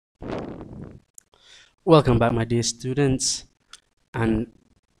Welcome back, my dear students, and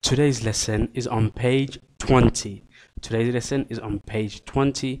today's lesson is on page 20. Today's lesson is on page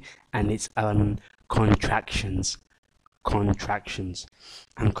 20 and it's on contractions. Contractions.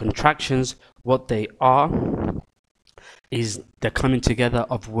 And contractions, what they are is the coming together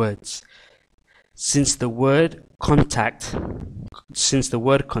of words. Since the word contract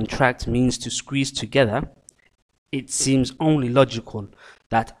means to squeeze together, it seems only logical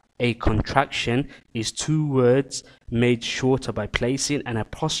that a contraction is two words made shorter by placing an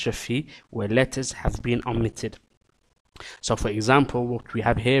apostrophe where letters have been omitted. So for example, what we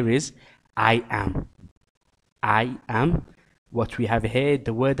have here is I am. I am. What we have here,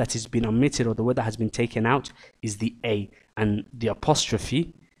 the word that has been omitted or the word that has been taken out is the A, and the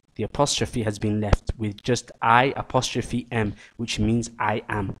apostrophe has been left with just I apostrophe M, which means I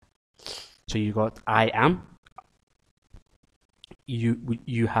am. So you got I am.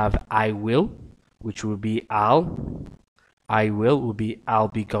 You have I will, which will be I'll. I will be I'll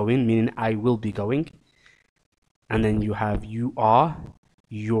be going, meaning I will be going. And then you have you are,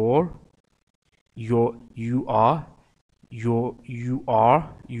 you are,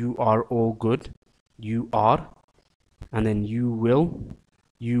 you are all good, you are. And then you will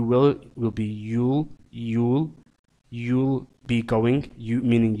be you'll be going, you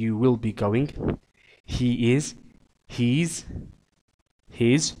meaning you will be going. He is, he's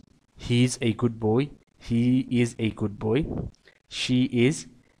a good boy, he is a good boy. She is,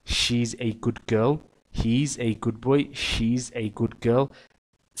 she's a good girl, he's a good boy, she's a good girl.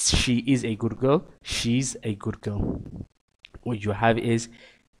 She is a good girl, she's a good girl. What you have is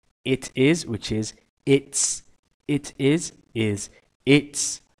it is, which is it's, it is it's,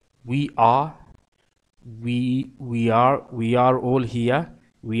 we are all here,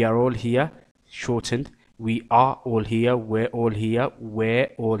 we are all here, shortened. We are all here, we're all here,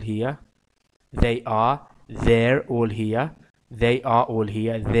 we're all here. They are, they're all here, they are all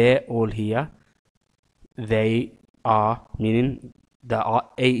here, they're all here. They are, meaning the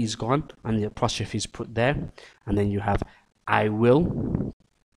A is gone and the apostrophe is put there. And then you have I will.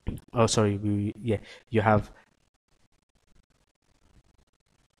 Oh, sorry, you have.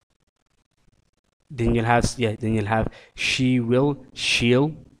 Then you'll have she will,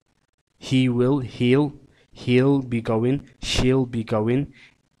 she'll, he will, he'll be going, she'll be going.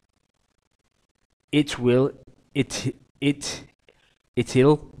 It will, it'll.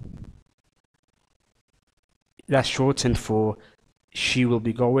 That's shortened for she will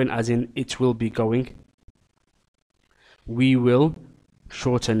be going, as in it will be going. We will,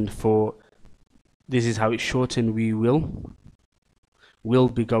 shortened for, this is how it's shortened, we will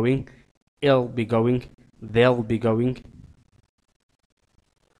be going, it'll be going, they'll be going.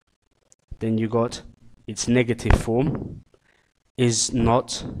 Then you got its negative form, is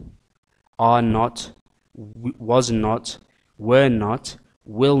not, are not, was not, were not,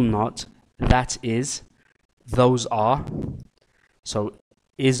 will not, that is, those are. So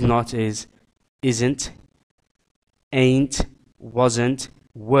is not is, isn't, ain't, wasn't,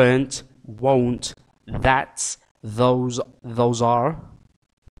 weren't, won't, that's, those are.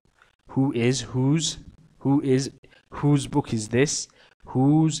 Who is, whose, whose book is this?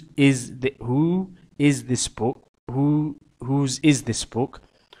 Who is this book? Whose is this book?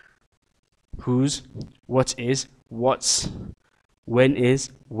 Whose, what is, what's, when is,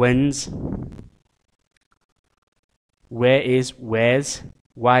 when's, where is, where's,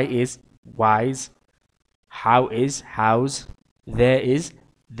 why is, why's, how is, how's, there is,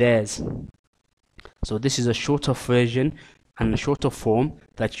 theirs. So this is a shorter version and a shorter form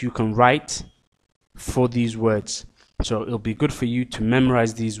that you can write for these words. So it'll be good for you to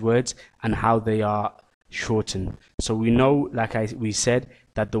memorize these words and how they are shortened. So we know, like we said,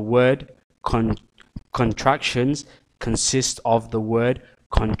 that the word contractions consist of the word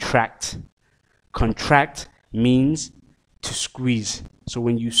contract. Contract means to squeeze. So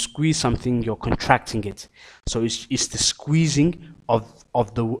when you squeeze something, you're contracting it. So it's the squeezing of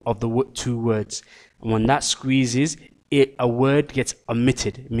the two words. And when that squeezes, a word gets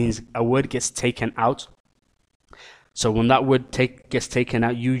omitted. It means a word gets taken out. So when that word gets taken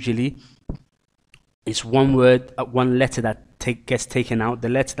out, usually it's one word, one letter that gets taken out. The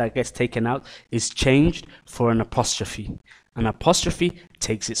letter that gets taken out is changed for an apostrophe. An apostrophe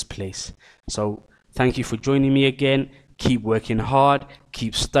takes its place. So thank you for joining me again. Keep working hard,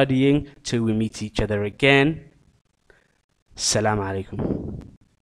 keep studying till we meet each other again. Assalamu alaikum.